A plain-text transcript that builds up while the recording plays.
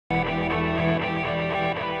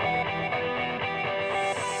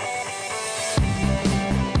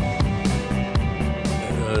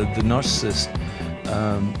the narcissist,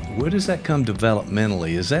 where does that come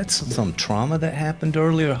developmentally? Is that some trauma that happened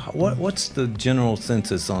earlier? What's the general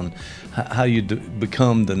census on how you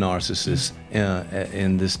become the narcissist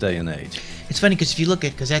in this day and age? It's funny because if you look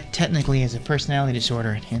at, because that technically is a personality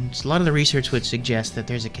disorder, and a lot of the research would suggest that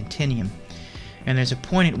there's a continuum, and there's a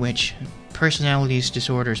point at which personality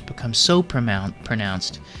disorders become so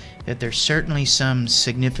pronounced that there's certainly some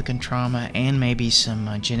significant trauma and maybe some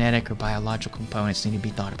genetic or biological components need to be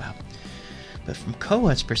thought about. But from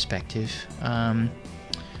Coates' perspective,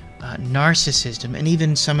 narcissism, and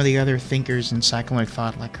even some of the other thinkers in psychoanalytic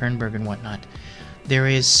thought like Kernberg and whatnot, there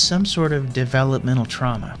is some sort of developmental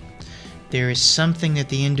trauma. There is something that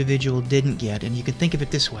the individual didn't get, and you can think of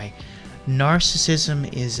it this way.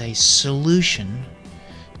 Narcissism is a solution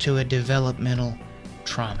to a developmental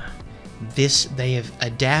trauma. They have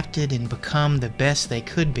adapted and become the best they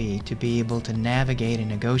could be to be able to navigate and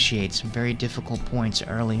negotiate some very difficult points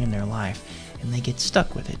early in their life, and they get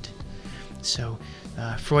stuck with it. So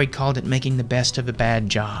Freud called it making the best of a bad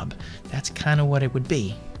job. That's kind of what it would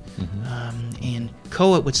be. Mm-hmm. And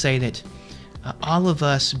Coates would say that all of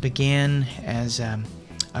us began as a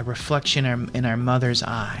reflection in our mother's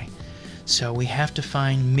eye. So we have to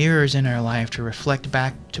find mirrors in our life to reflect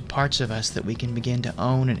back to parts of us that we can begin to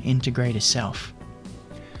own and integrate as self.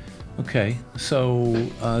 Okay, so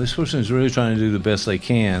this person is really trying to do the best they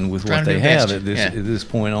can with what they have at this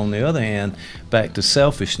point. On the other hand, back to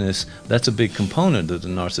selfishness, that's a big component of the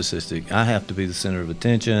narcissistic. I have to be the center of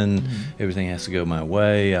attention. Mm-hmm. Everything has to go my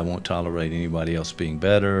way. I won't tolerate anybody else being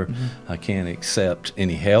better. Mm-hmm. I can't accept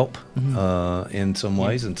any help in some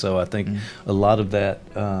ways. And so I think a lot of that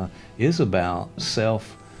is about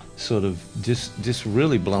self sort of just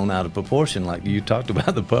really blown out of proportion, like you talked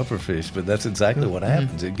about the pufferfish, but that's exactly what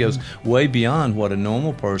happens. It goes way beyond what a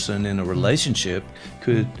normal person in a relationship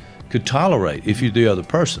could tolerate if you're the other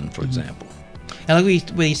person, for example. I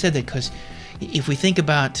like what you said that, because if we think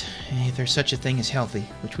about if there's such a thing as healthy,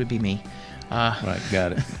 which would be me. Right,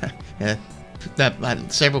 got it. Yeah.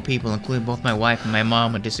 Several people, including both my wife and my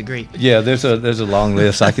mom, would disagree. Yeah, there's a long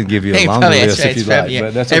list. I could give you a longer list if you like,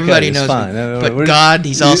 but that's okay. Everybody knows fine. But God,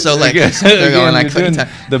 He's also like they're going like doing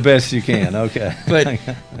the best you can. Okay. But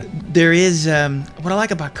there is what I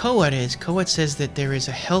like about Coates is Coates says that there is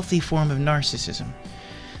a healthy form of narcissism,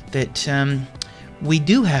 that we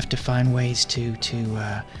do have to find ways to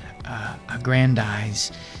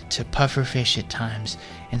aggrandize, to pufferfish at times.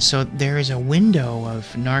 And so there is a window of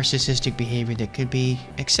narcissistic behavior that could be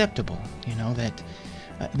acceptable, you know, that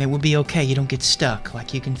would be okay. You don't get stuck.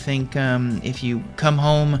 Like you can think if you come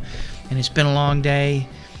home and it's been a long day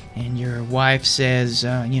and your wife says,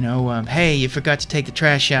 hey, you forgot to take the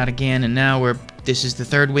trash out again, and now this is the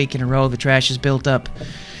third week in a row the trash is built up.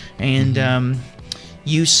 And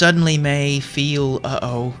you suddenly may feel,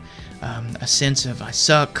 a sense of I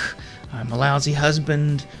suck, I'm a lousy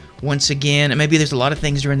husband, once again, and maybe there's a lot of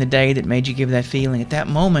things during the day that made you give that feeling. At that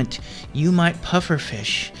moment, you might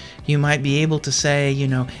pufferfish. You might be able to say,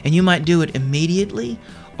 and you might do it immediately,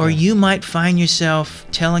 or you might find yourself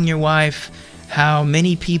telling your wife how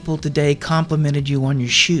many people today complimented you on your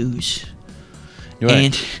shoes. Right.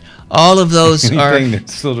 And all of those are anything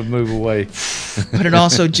that sort of move away. But it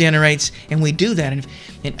also generates, and we do that. And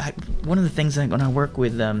one of the things when I work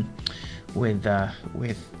with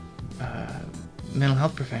mental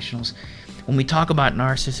health professionals, when we talk about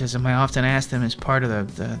narcissism, I often ask them as part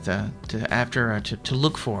of to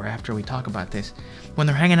look for after we talk about this, when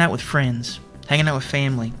they're hanging out with friends, hanging out with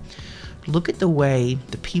family, look at the way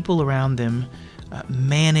the people around them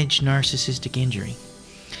manage narcissistic injury.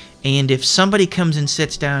 And if somebody comes and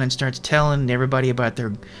sits down and starts telling everybody about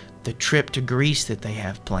the trip to Greece that they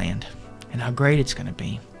have planned and how great it's going to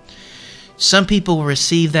be, some people will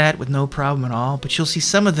receive that with no problem at all, but you'll see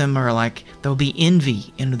some of them are like, there'll be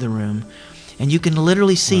envy into the room. And you can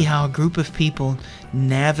literally see how a group of people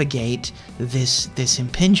navigate this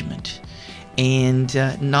impingement. And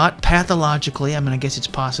not pathologically. I mean, I guess it's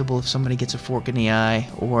possible if somebody gets a fork in the eye,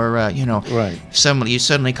 or you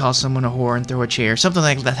suddenly call someone a whore and throw a chair, something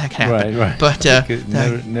like that can happen. Right. But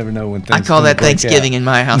never know when things. I call that Thanksgiving in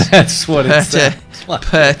my house. That's what it sounds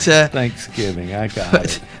like. But Thanksgiving, I got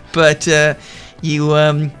it. But you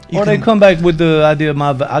or they come back with the idea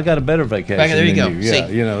of I got a better vacation. There you go. You. Yeah,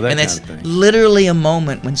 see, that and that's kind of thing. Literally a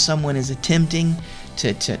moment when someone is attempting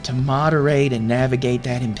to moderate and navigate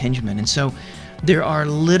that impingement. And so there are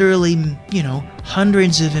literally,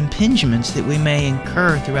 hundreds of impingements that we may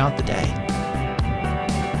incur throughout the day.